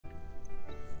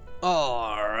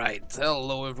Alright,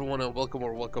 hello everyone and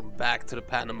welcome back to the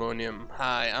Pandemonium.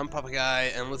 Hi, I'm Papa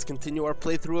Guy and let's continue our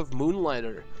playthrough of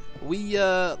Moonlighter.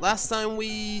 Last time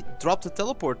we dropped the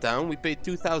teleport down, we paid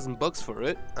 2,000 bucks for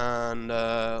it, and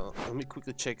let me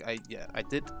quickly check, I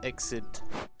did exit,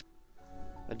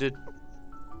 I did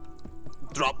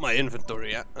drop my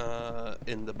inventory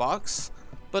in the box,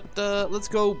 but let's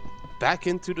go back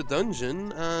into the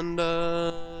dungeon and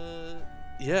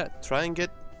yeah, try and get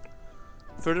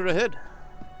further ahead.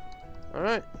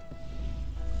 Alright.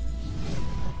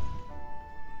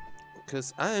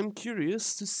 Because I am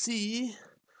curious to see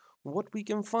what we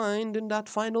can find in that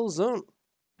final zone.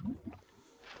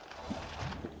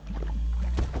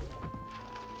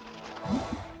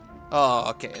 Oh,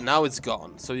 okay, now it's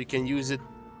gone. So you can use it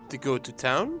to go to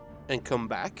town and come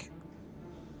back.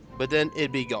 But then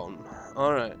it'd be gone.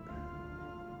 Alright.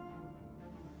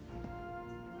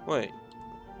 Wait.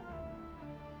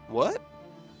 What?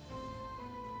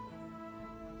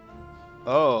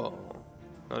 Oh,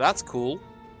 now that's cool.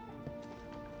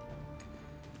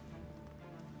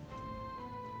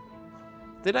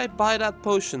 Did I buy that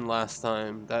potion last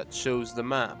time that shows the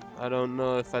map? I don't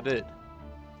know if I did.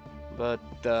 But,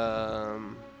 I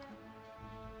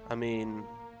mean,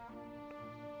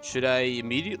 should I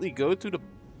immediately go to the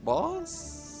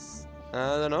boss?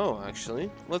 I don't know, actually.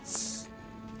 Let's...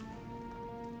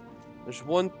 There's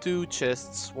 2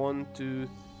 chests. 1, 2...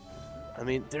 I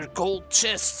mean, they're gold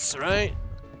chests, right?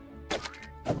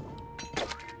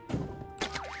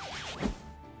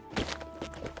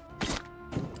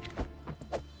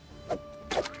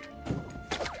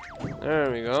 There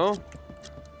we go.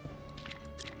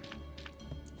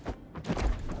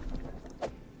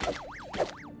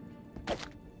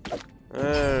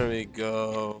 There we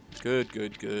go. Good,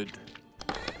 good, good.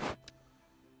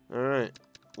 Alright.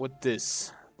 What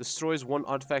this? Destroys 1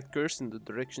 artifact curse in the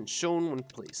direction shown when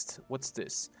placed. What's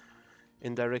this?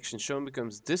 In direction shown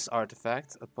becomes this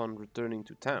artifact upon returning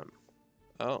to town.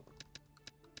 Oh.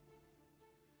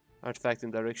 Artifact in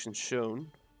direction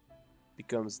shown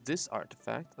becomes this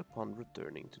artifact upon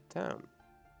returning to town.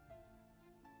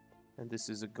 And this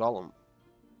is a golem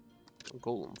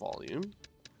volume.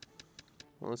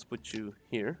 Well, let's put you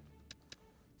here.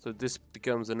 So this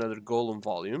becomes another golem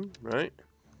volume, right?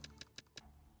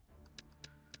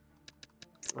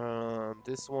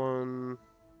 This one.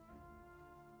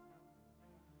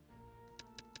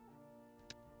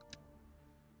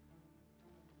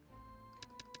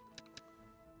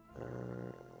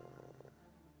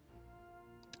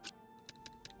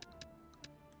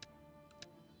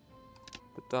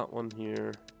 Put that one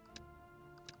here.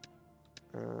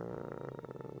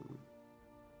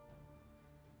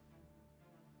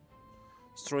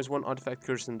 Destroys 1 artifact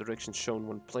curse in the direction shown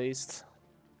when placed.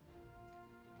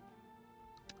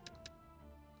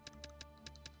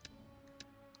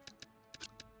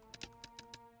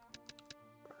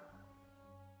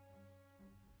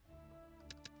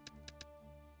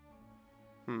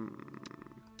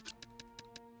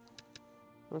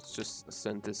 Let's just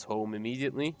send this home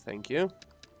immediately. Thank you.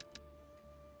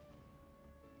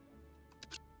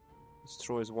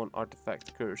 Destroys 1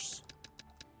 artifact curse.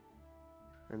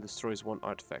 And destroys 1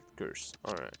 artifact curse.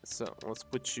 Alright, so let's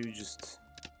put you just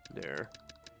there.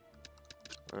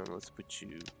 And let's put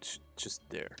you just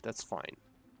there. That's fine.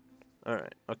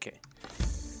 Alright, okay.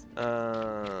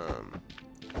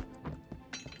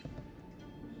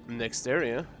 Next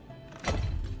area.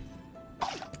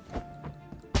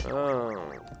 Oh.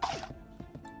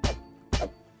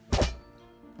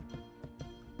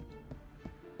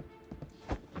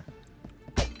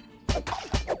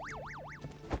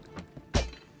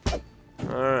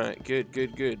 Alright, good,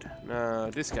 good, good. Now,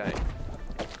 this guy.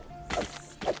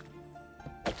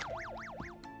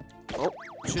 Oh,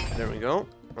 shit, there we go.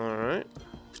 Alright.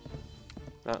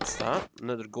 That's that.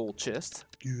 Another gold chest.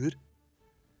 Good.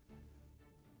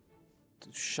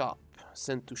 To shop.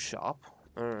 Sent to shop.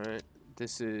 Alright.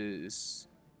 This is...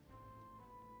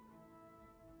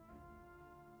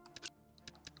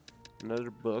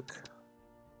 another book.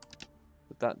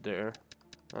 Put that there.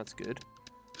 That's good.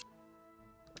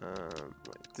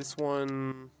 Right, this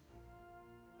one...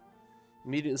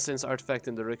 Immediately sends artifact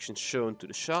in direction shown to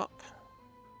the shop.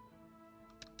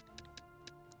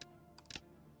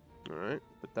 Alright,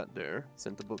 put that there.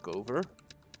 Send the book over.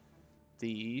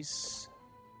 These...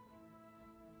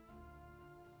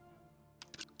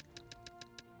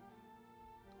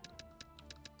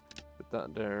 Put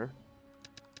that there.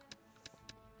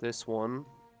 This one...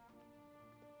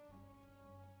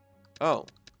 Oh.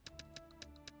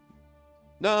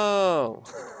 No!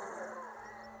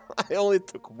 I only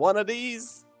took 1 of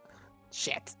these?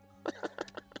 Shit.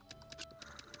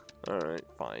 Alright,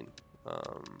 fine.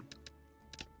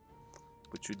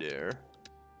 Put you there.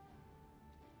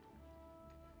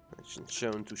 Action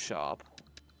shown to shop.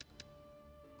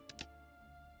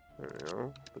 There we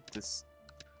go. Put this...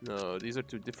 No, these are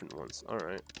two different ones.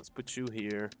 Alright, let's put you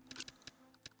here.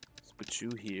 Let's put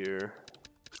you here.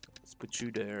 Let's put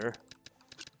you there.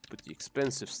 Put the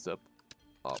expensive stuff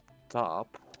up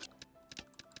top.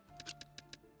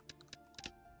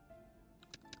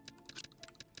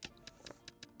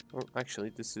 Oh, actually,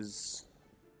 this is...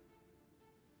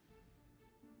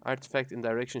 Artifact in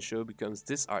direction show becomes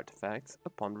this artifact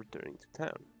upon returning to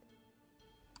town.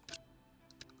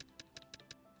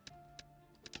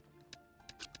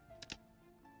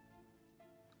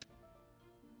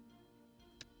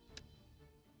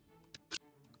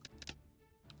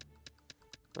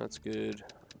 That's good.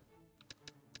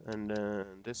 And then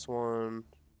this one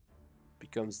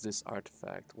becomes this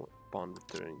artifact upon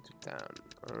returning to town.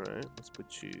 Alright, let's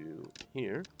put you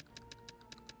here.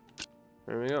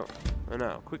 There we go. And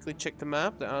now, quickly check the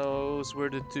map. Those were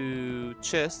the two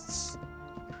chests.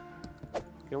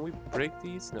 Can we break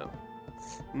these? No.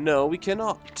 No, we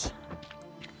cannot.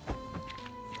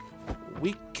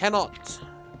 We cannot.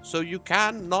 So you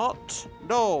cannot?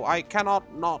 No, I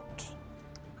cannot not.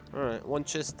 Alright, one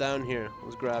chest down here.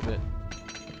 Let's grab it.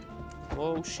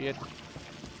 Oh, shit.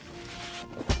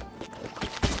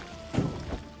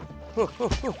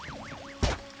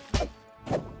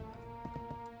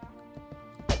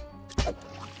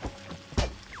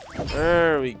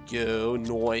 There we go.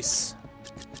 Nice.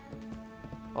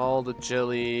 All the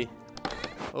jelly.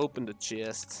 Open the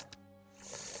chest.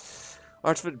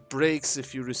 Artifact breaks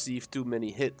if you receive too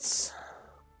many hits.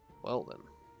 Well then.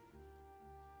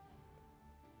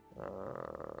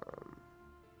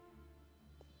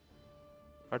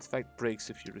 Artifact breaks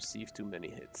if you receive too many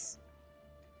hits.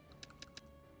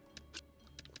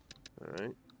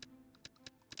 Alright.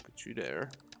 Put you there.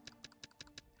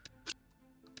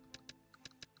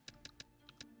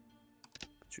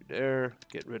 Put you there.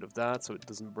 Get rid of that so it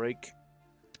doesn't break.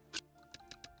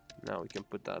 Now we can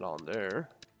put that on there.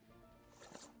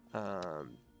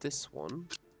 This one.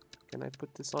 Can I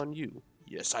put this on you?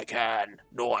 Yes, I can.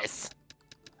 Nice.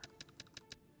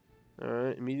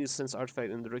 Alright, immediately sends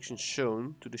artifact in the direction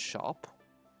shown to the shop.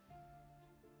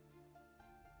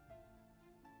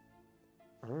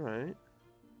 Alright.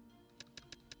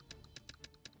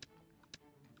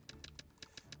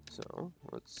 So,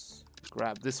 let's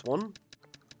grab this one.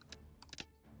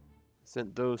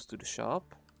 Send those to the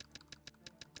shop.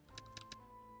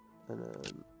 And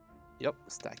then, yep,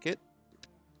 stack it.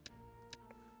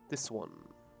 This one.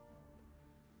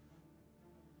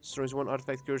 Destroys one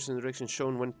artifact cursor in the direction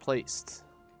shown when placed.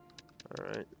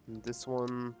 Alright, and this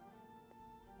one.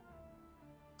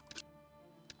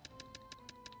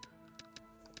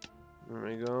 There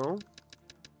we go.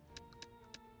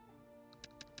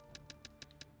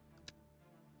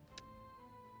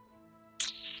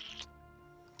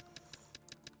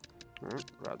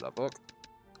 Alright, grab that book.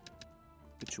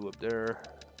 Put you up there.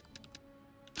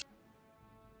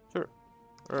 Sure.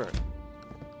 Alright.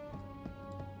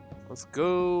 Let's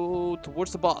go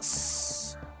towards the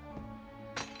boss.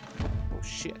 Oh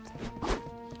shit.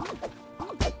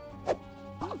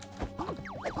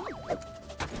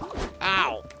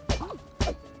 Ow!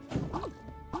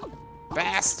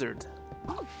 Bastard!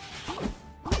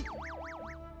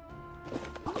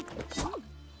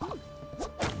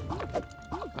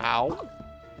 Ow.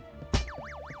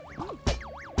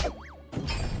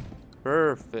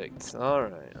 Perfect.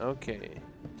 Alright, okay.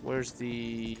 Where's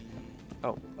the...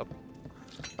 Oh,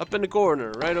 up in the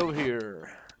corner, right over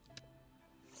here.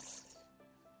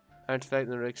 Artifact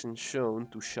direction shown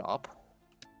to shop.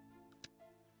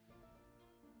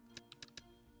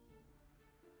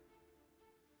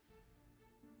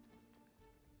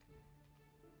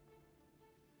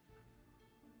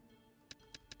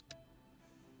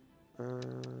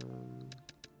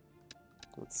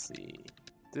 Let's see.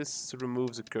 This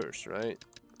removes a curse, right?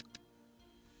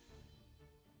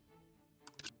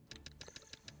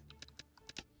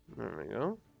 There we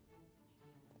go.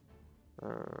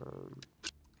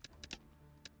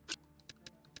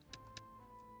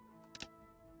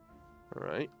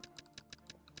 Alright.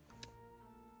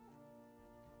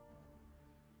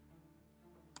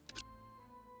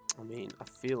 I mean, I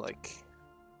feel like...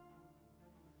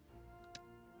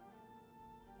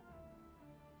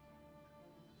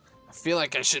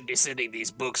 I should be sending these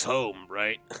books home,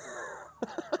 right?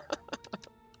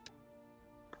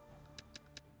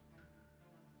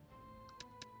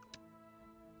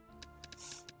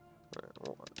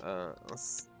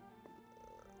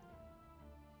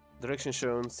 Direction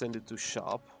shown, send it to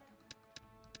shop.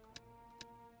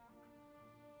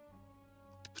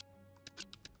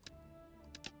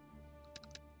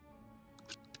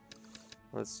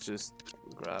 Let's just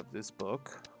grab this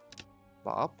book.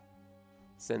 Bob.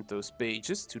 Send those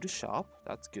pages to the shop.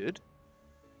 That's good.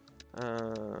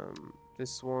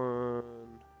 This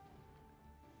one.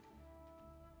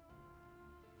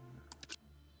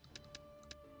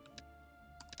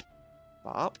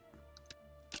 Bob.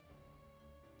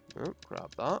 Oh,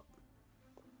 grab that.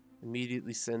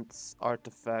 Immediately sends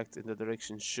artifact in the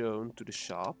direction shown to the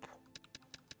shop.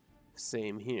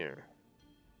 Same here.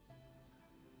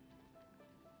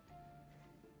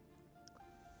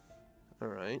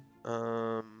 Alright.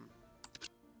 So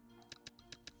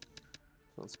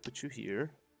let's put you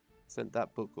here. Send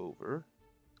that book over.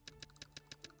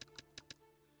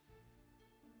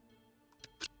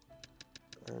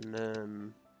 And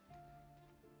then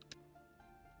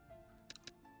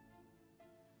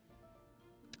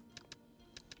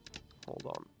hold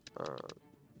on.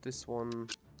 This one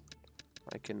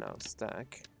I can now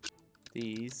stack.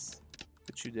 These.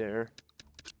 Put you there.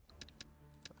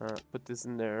 Put this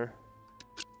in there.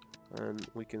 And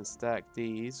we can stack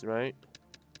these, right?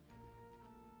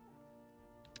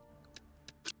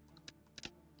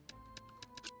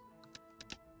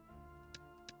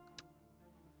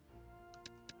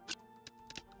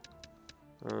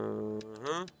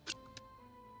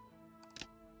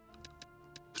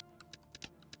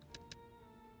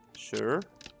 Sure.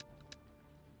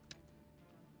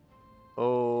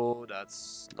 Oh,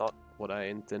 that's not what I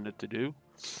intended to do.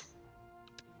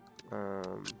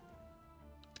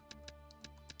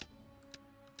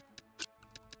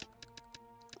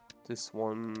 This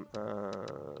one,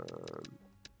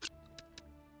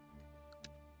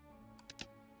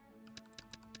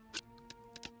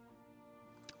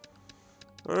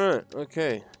 alright,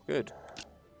 okay, good.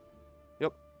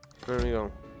 Yep, there we go.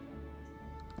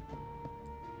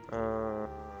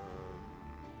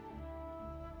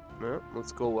 Yeah,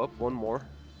 let's go up one more.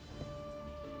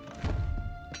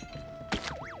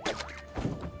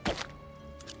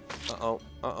 Uh-oh,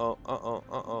 uh-oh, uh-oh,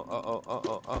 uh-oh, uh-oh,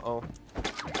 uh-oh, uh-oh.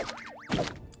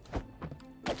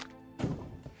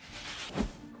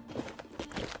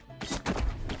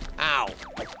 Ow!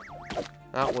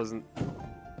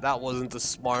 That wasn't the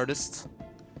smartest.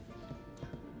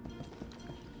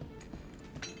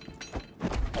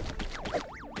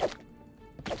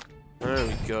 There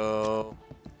we go.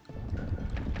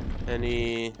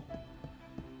 Any...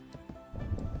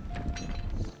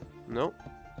 Nope.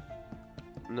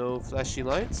 No flashy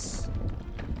lights?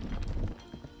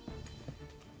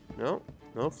 No,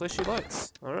 no flashy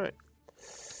lights. Alright.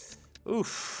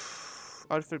 Oof.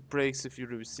 Artifact breaks if you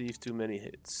receive too many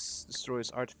hits.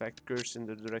 Destroys artifact curse in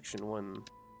the direction when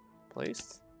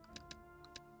placed.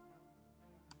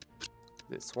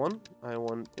 This one I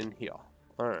want in here.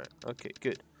 Alright, okay,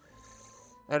 good.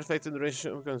 Artifact in the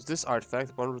direction becomes this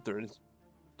artifact upon return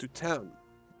to town.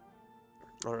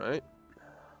 Alright.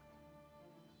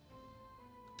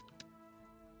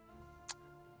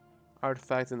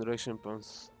 Artifact in the direction upon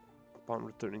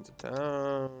returning to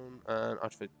town, and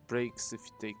artifact breaks if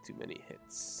you take too many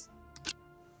hits.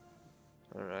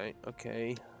 Alright,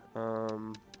 okay.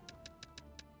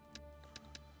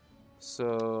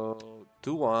 So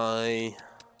do I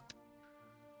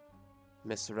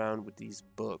mess around with these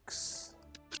books?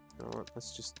 You know what,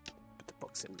 let's just put the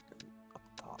books in up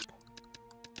top.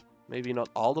 Maybe not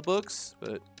all the books,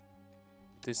 but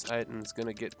this item is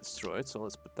gonna get destroyed, so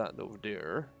let's put that over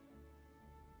there.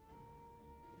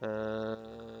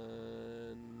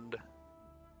 And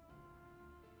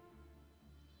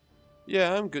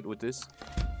yeah, I'm good with this.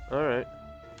 Alright.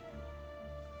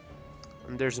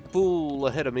 And there's a pool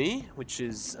ahead of me, which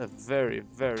is a very,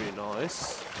 very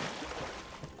nice.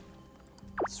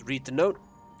 Let's read the note.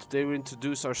 Today we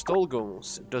introduce our stole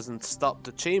goals. It doesn't stop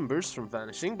the chambers from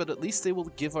vanishing, but at least they will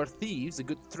give our thieves a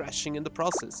good thrashing in the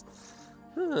process.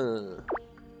 Huh.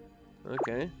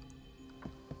 Okay.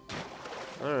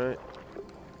 Alright.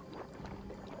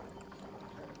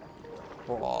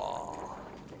 Oh.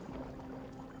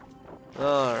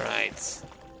 Alright.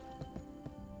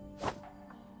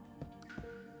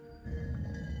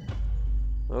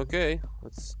 Okay,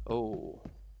 let's... Oh.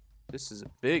 This is a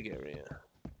big area.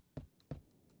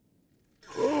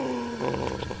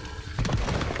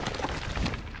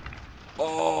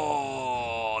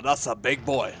 Oh, that's a big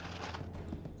boy.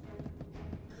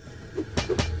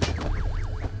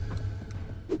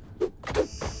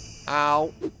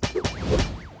 Ow.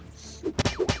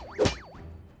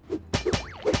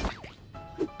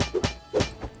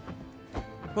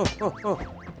 Oh, oh, oh.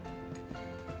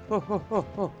 Oh, oh, oh,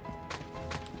 oh.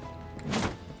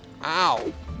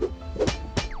 Ow.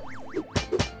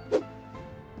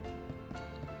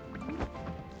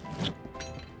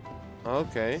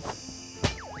 Okay.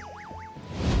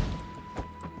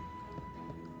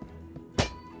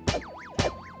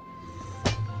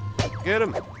 Get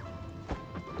him!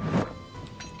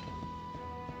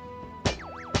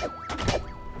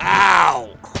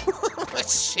 Ow!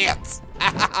 Shit!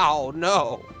 Ow,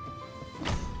 no!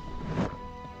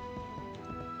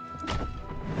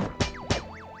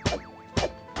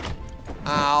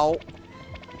 Ow!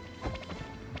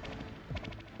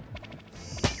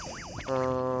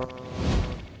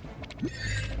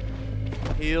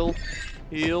 Heal.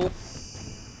 Heal.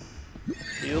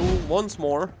 Heal once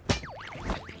more.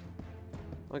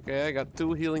 Okay, I got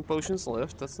 2 healing potions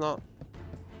left. That's not...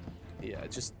 Yeah,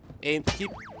 just aim.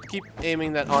 Keep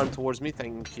aiming that arm towards me.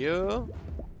 Thank you.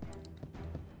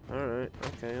 Alright,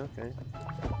 okay.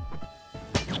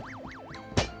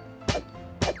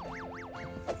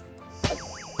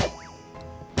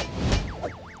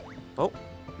 Oh,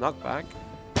 knock back.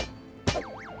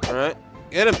 Alright,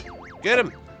 get him! Get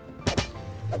him!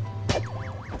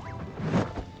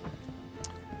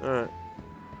 Alright.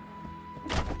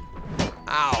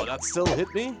 Ow, that still hit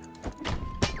me?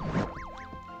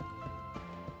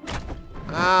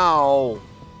 Ow!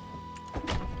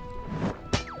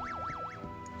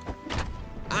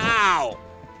 Ow!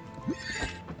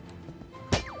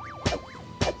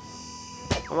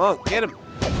 Come on, get him!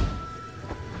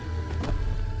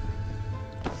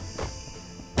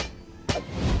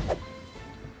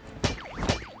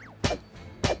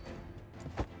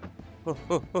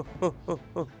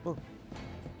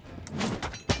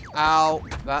 Ow,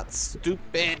 that's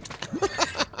stupid.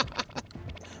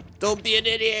 Don't be an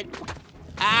idiot.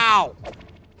 Ow.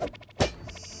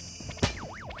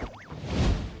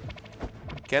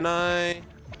 Can I?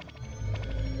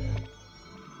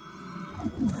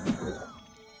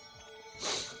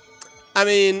 I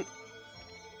mean,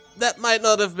 that might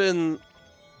not have been...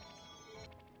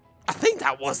 I think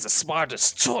that was the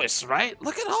smartest choice, right?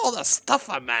 Look at all the stuff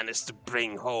I managed to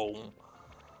bring home.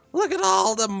 Look at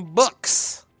all them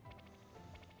books.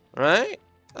 Right?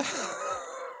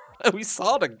 We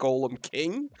saw the Golem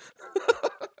King.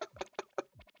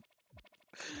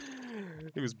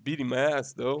 He was beating my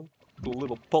ass, though. A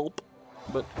little pulp.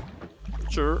 But,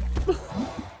 sure. I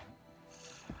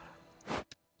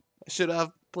should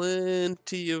have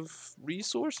plenty of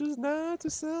resources now to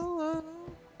sell. I don't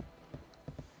know.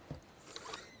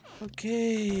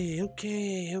 Okay.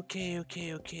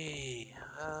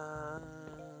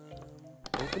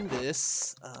 Open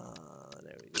this.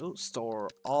 There we go. Store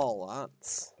all that.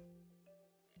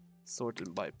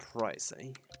 Sorted by price,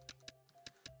 eh?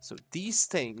 So these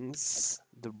things,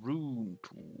 the rune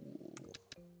tool,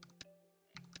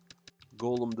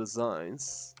 golem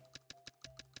designs,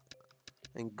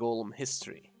 and golem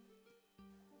history.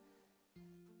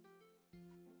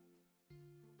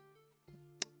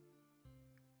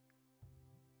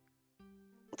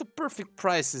 The perfect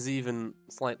price is even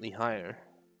slightly higher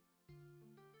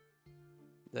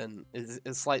than is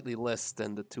slightly less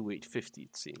than the 2850,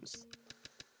 it seems.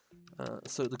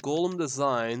 So the golem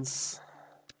designs,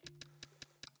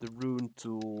 the rune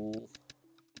tool,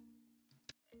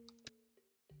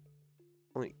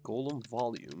 wait, golem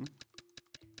volume,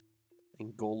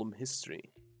 and golem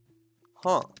history.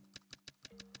 Huh.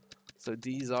 So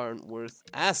these aren't worth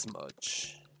as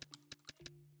much.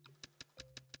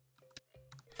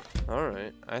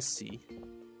 Alright, I see.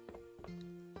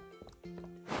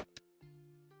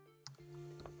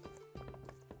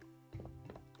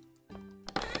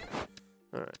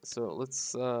 Alright, so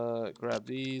let's grab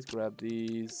these, grab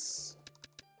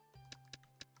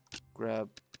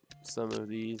some of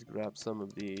these, grab some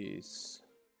of these,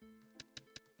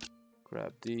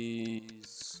 grab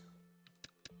these.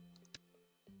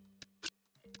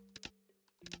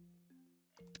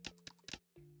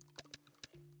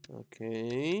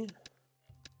 Okay.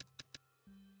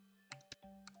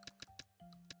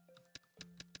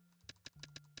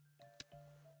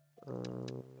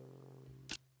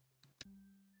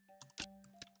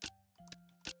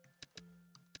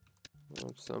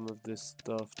 Some of this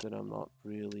stuff that I'm not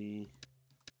really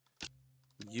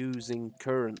using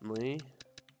currently.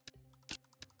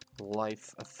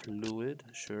 Life a fluid,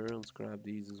 sure, let's grab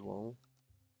these as well.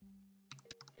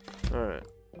 Alright.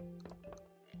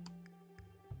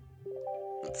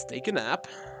 Let's take a nap.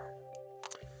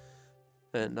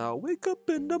 And I'll wake up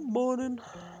in the morning.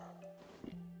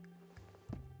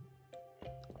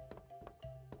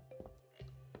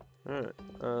 Alright,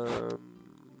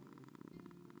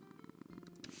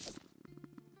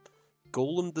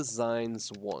 Golem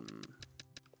Designs 1.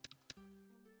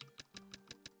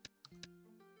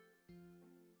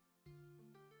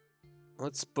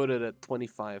 Let's put it at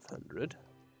 2500.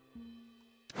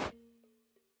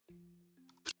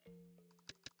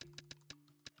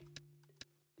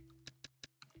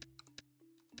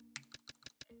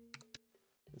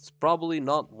 probably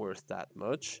not worth that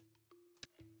much.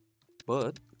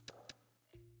 But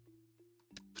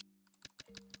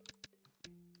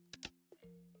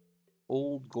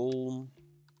old golem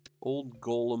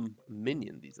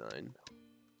minion design.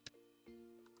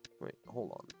 Wait,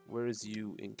 hold on. Where is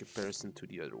you in comparison to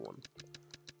the other one?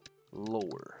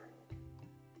 Lower.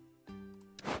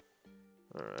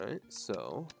 Alright,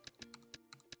 so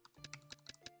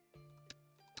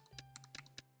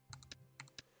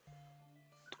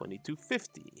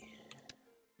 2250.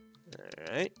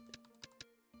 Alright.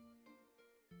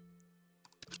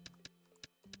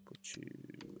 Put you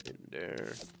in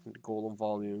there. The golem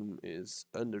volume is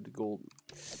under the gold.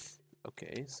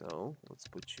 Okay, so let's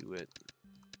put you at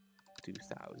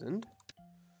 2000.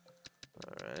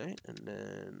 Alright, and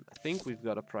then I think we've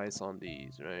got a price on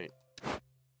these, right?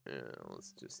 Yeah,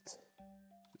 let's just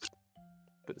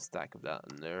put a stack of that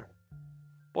in there.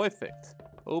 Perfect.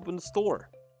 Open the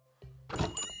store.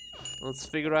 Let's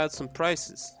figure out some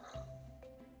prices.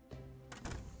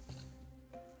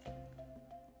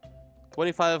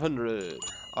 2,500.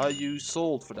 Are you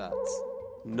sold for that?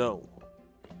 No.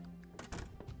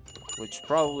 Which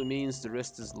probably means the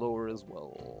rest is lower as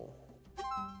well.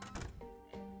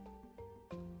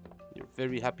 You're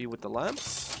very happy with the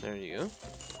lamps? There you go.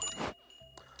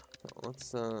 So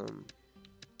let's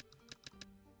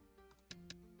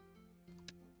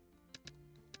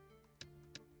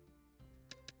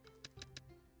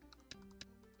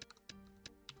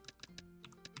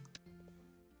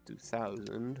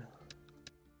 2,000.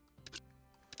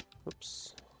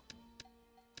 Oops.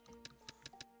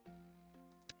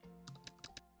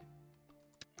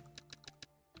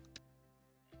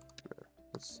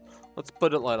 Let's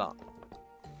put it like that.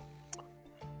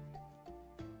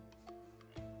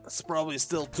 It's probably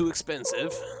still too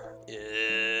expensive.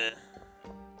 Yeah.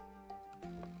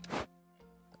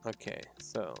 Okay,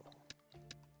 so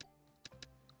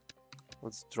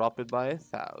let's drop it by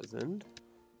 1,000.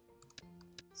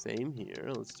 Same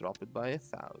here. Let's drop it by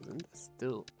 1,000.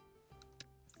 Still,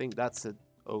 I think that's an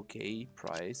okay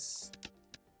price.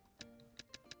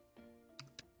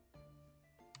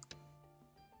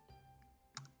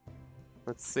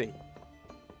 Let's see.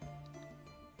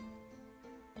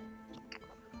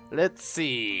 Let's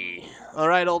see. All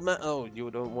right, old man. Oh, you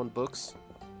don't want books?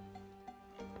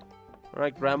 All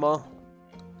right, Grandma.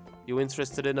 You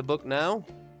interested in a book now?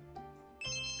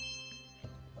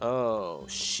 Oh,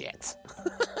 shit.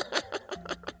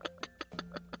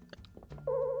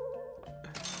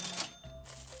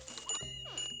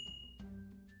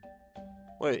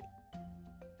 Wait.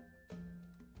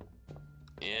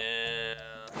 Yeah.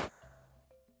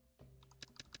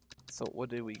 So what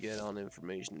did we get on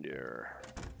information there?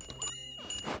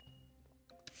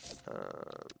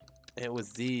 It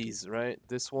was these, right?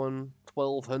 This one,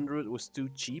 1,200 was too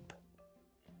cheap.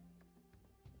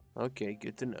 Okay,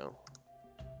 good to know.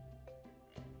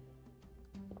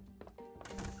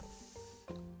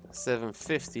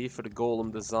 750 for the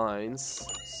golem designs.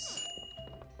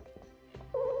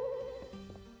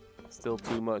 Still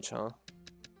too much, huh?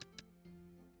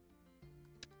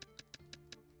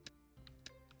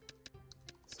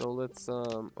 So let's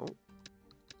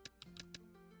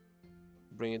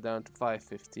bring it down to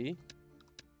 550.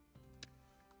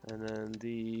 And then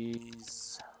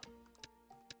these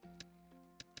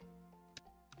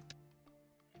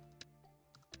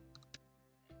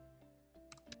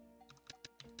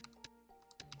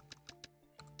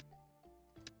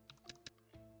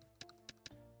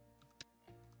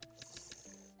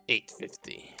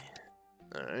 $850.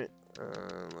 All right.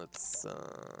 Let's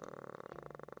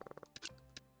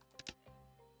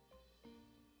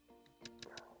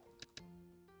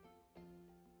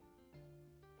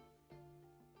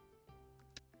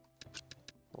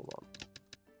hold on.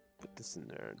 Put this in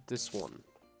there. This one.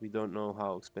 We don't know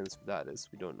how expensive that is.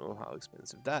 We don't know how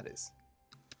expensive that is.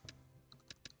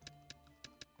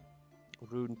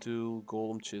 Rune tool,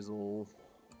 golem chisel.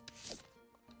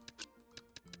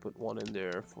 Put one in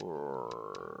there for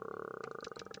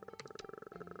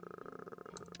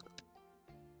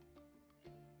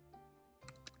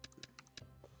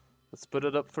let's put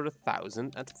it up for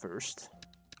 1,000 at first.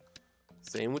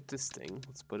 Same with this thing.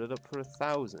 Let's put it up for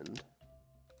 1,000.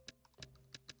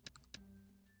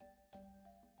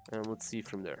 And let's see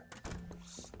from there.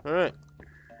 Alright.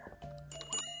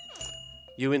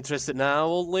 You interested now,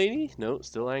 old lady? No,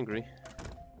 still angry.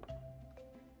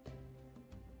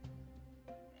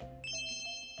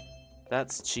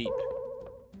 That's cheap.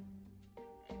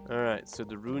 Alright, so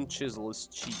the rune chisel is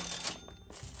cheap.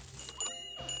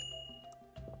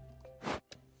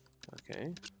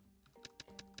 Okay.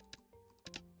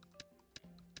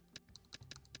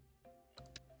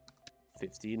 $50.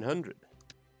 1500.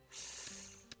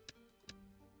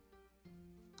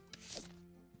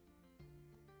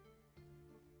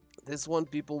 This one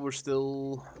people were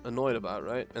still annoyed about,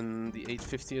 right? And the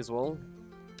 850 as well.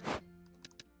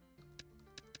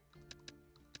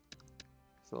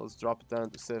 So let's drop it down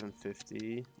to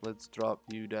 750. Let's drop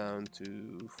you down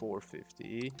to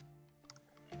 450.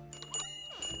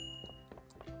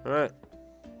 Alright.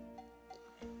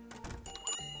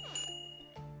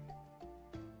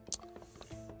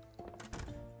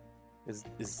 Is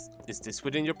this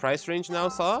within your price range now,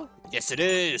 Saw? Yes, it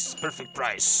is. Perfect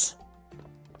price.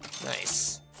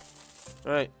 Nice.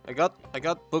 Alright, I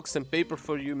got books and paper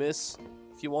for you, miss.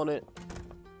 If you want it.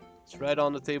 It's right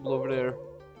on the table over there.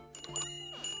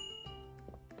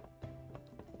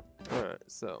 Alright,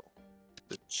 so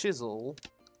the chisel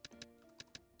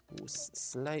was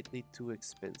slightly too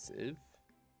expensive.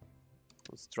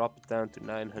 Let's drop it down to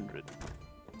 900.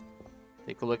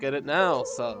 Take a look at it now,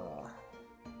 Saw.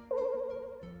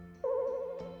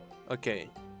 Okay,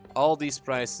 all these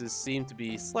prices seem to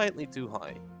be slightly too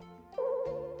high.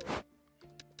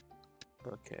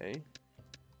 Okay.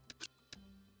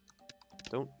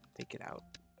 Don't take it out.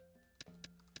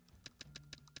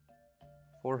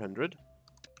 400.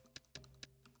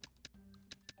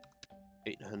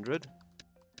 800.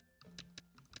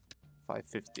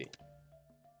 550.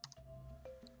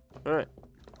 Alright.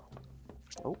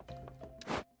 Oh.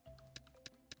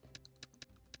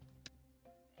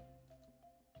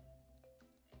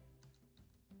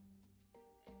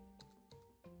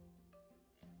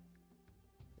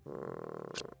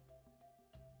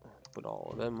 Put all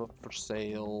of them up for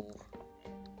sale.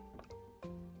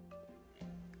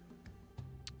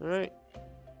 Alright.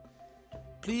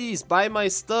 Please buy my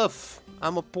stuff.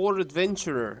 I'm a poor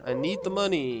adventurer. I need the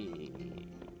money.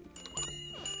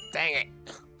 Dang it.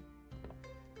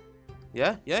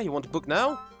 Yeah? Yeah? You want to book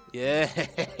now? Yeah.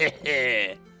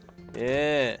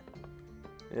 Yeah.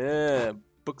 Yeah.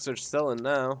 Books are selling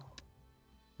now.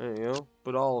 There you go.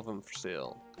 Put all of them for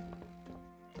sale.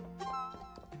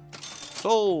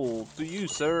 Sold to you,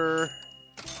 sir.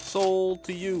 Sold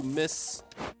to you, miss.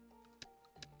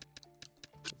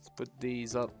 Let's put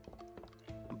these up.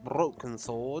 Broken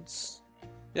swords.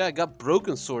 Yeah, I got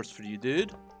broken swords for you,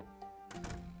 dude.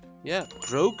 Yeah,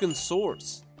 broken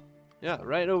swords. Yeah,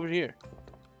 right over here.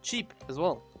 Cheap as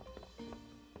well.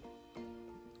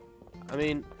 I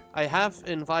mean, I have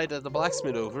invited the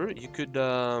blacksmith over. You could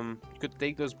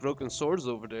take those broken swords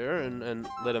over there and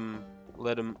let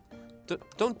him.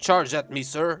 Don't charge at me,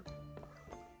 sir.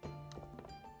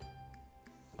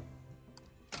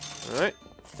 Alright,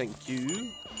 thank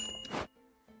you.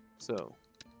 So,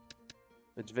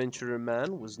 adventurer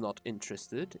man was not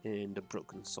interested in the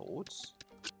broken swords.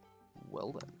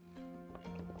 Well then.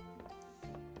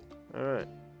 Alright.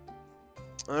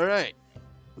 Alright.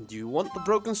 Do you want the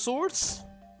broken swords?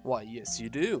 Why, yes you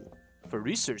do. For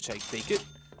research, I take it.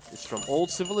 It's from old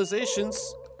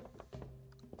civilizations.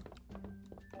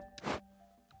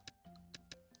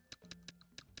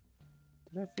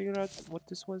 Did I figure out what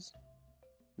this was?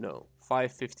 No,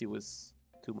 550 was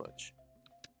too much.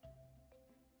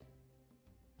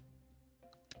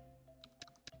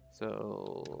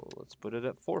 So let's put it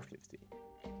at 450.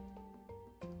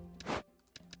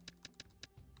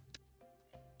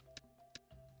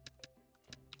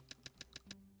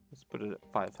 Let's put it at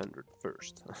 500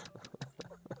 first.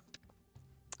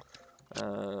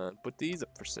 Put these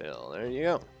up for sale. There you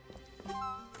go.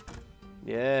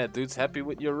 Yeah, dude's happy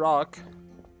with your rock.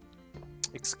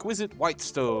 Exquisite white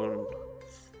stone.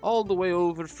 All the way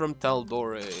over from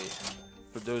Taldore.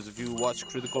 For those of you who watch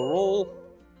Critical Role,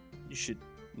 you should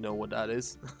know what that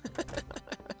is.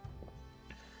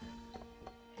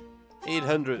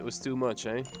 800 was too much,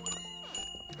 eh?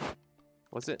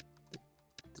 Was it?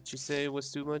 Did you say it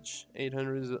was too much?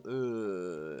 800 is...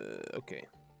 okay.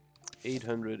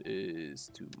 800 is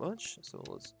too much, so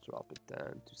let's drop it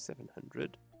down to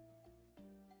 700.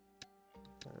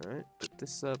 Alright, put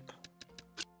this up.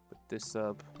 Put this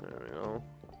up. There we go.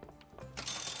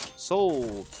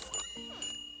 Sold!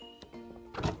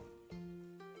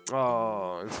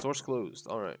 Oh, and store's closed.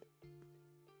 Alright.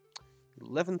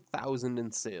 11,000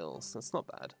 in sales. That's not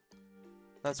bad.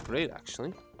 That's great,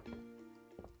 actually.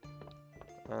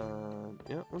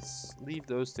 Yeah, let's leave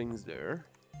those things there.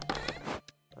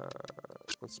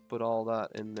 Let's put all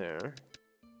that in there.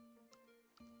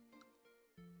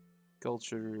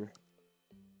 Culture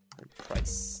and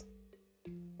price.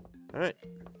 Alright.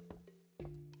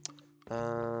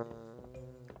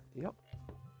 Yep.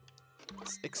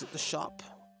 Let's exit the shop.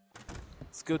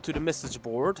 Let's go to the message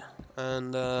board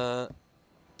and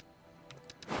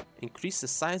increase the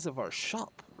size of our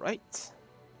shop, right?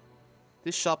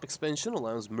 This shop expansion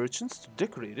allows merchants to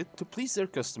decorate it to please their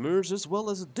customers as well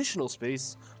as additional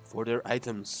space for their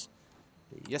items.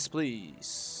 Yes,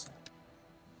 please.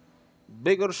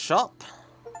 Bigger shop.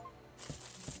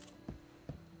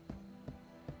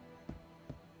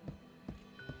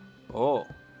 Oh.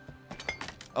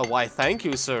 Oh, why thank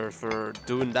you, sir, for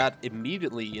doing that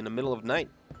immediately in the middle of night.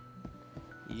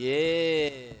 Yeah.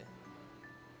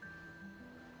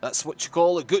 That's what you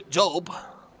call a good job.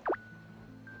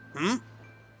 Hmm?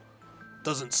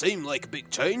 Doesn't seem like a big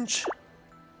change.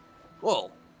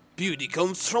 Well, beauty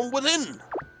comes from within.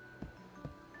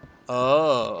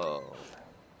 Oh.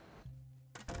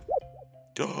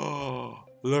 Oh,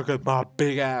 look at my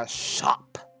big ass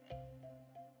shop.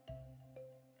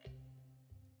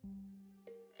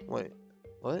 Wait,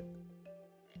 what?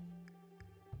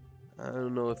 I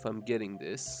don't know if I'm getting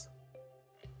this.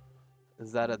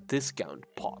 Is that a discount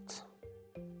pot?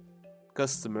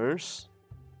 Customers.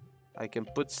 I can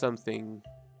put something.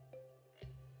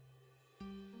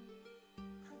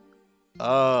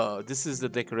 Oh, this is the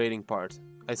decorating part.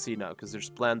 I see now, because there's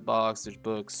plant box, there's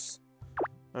books.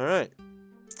 Alright.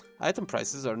 Item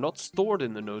prices are not stored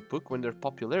in the notebook when their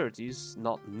popularity is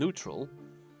not neutral,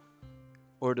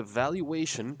 or the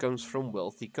valuation comes from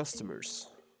wealthy customers.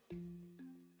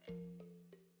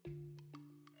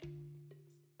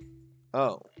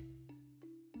 Oh.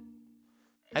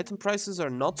 Item prices are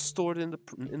not stored in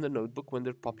the notebook when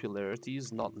their popularity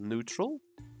is not neutral,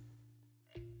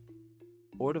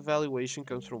 or the valuation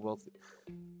comes from wealthy.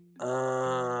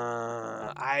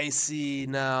 I see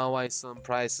now why some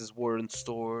prices weren't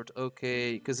stored.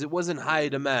 Okay, because it wasn't high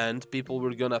demand. People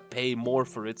were gonna pay more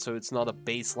for it, so it's not a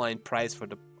baseline price for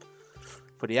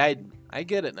the item. I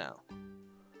get it now.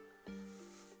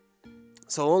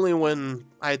 So only when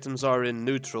items are in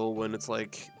neutral, when it's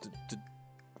like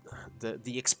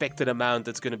the expected amount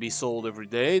that's gonna be sold every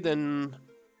day, then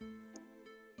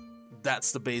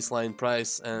that's the baseline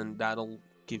price, and that'll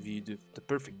give you the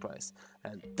perfect price.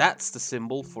 And that's the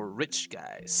symbol for rich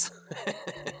guys.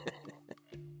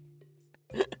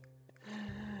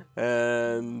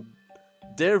 And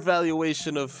their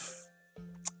valuation of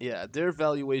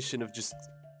just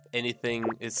anything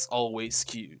is always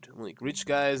skewed. Like, rich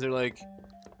guys are like,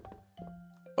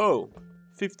 oh,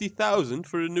 50,000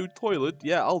 for a new toilet?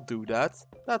 Yeah, I'll do that.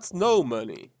 That's no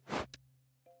money.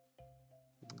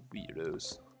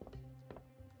 Weirdos.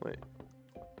 Wait.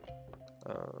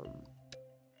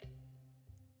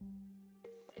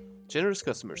 Generous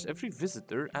customers. Every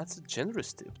visitor adds a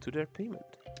generous tip to their payment.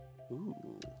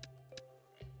 Ooh.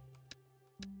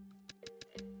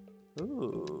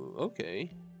 Ooh,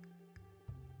 okay.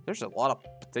 There's a lot of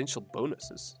potential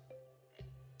bonuses.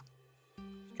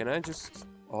 Can I just...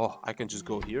 Oh, I can just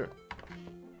go here.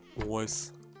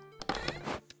 Boys.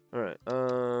 Alright,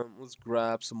 let's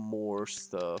grab some more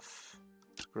stuff.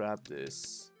 Let's grab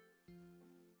this.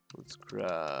 Let's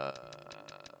grab...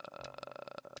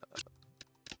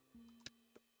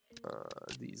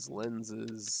 these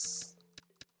lenses.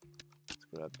 Let's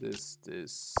grab this.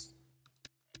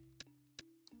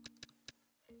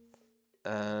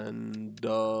 And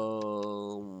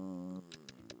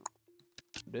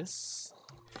this.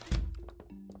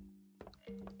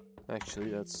 Actually,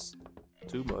 that's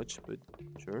too much, but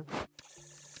sure.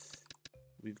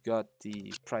 We've got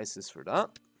the prices for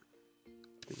that.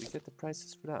 Did we get the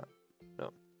prices for that?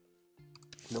 No.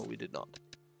 No, we did not.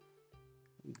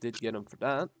 We did get them for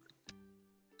that.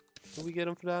 Did we get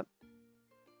them for that?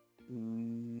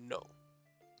 No.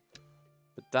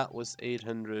 But that was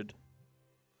 800.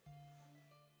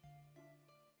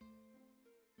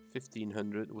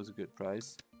 1500 was a good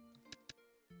price.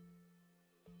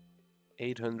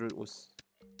 800 was...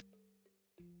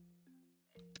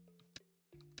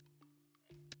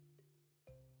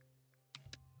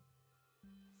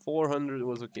 $400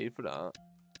 was okay for that.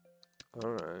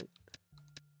 Alright.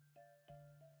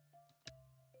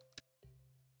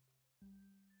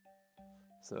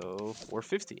 So,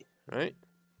 450, right?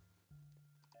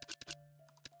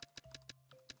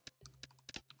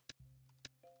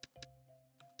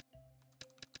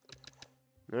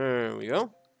 There we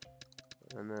go.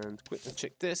 And then quickly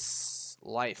check this.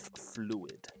 Life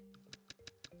fluid.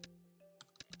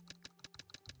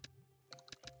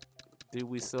 Did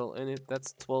we sell any?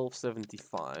 That's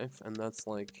 1275, and that's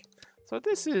like... So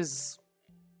this is...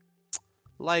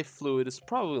 Life fluid is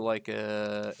probably like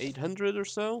 800 or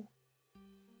so.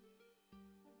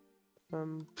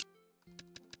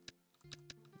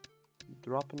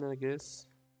 Dropping it, I guess.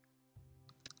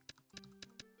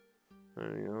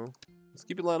 There we go. Let's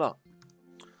keep it lined up.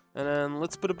 And then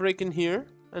let's put a break in here.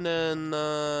 And then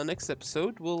next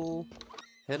episode we'll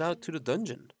head out to the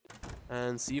dungeon.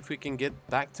 and see if we can get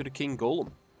back to the King Golem.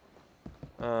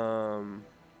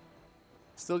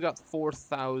 Still got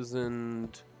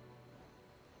 4,000.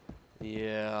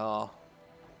 Yeah.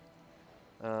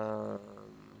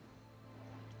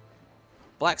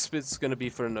 Blacksmith's gonna be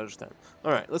for another time.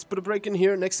 Alright, let's put a break in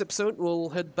here. Next episode, we'll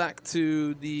head back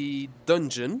to the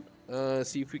dungeon.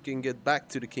 See if we can get back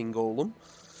to the King Golem.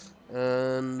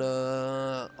 And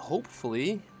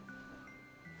hopefully,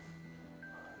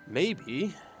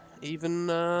 maybe, even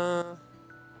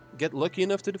get lucky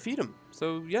enough to defeat him.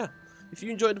 So yeah, if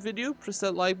you enjoyed the video, press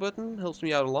that like button, helps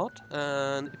me out a lot.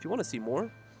 And if you want to see more,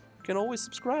 you can always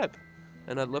subscribe.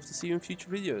 And I'd love to see you in future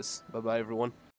videos. Bye bye everyone.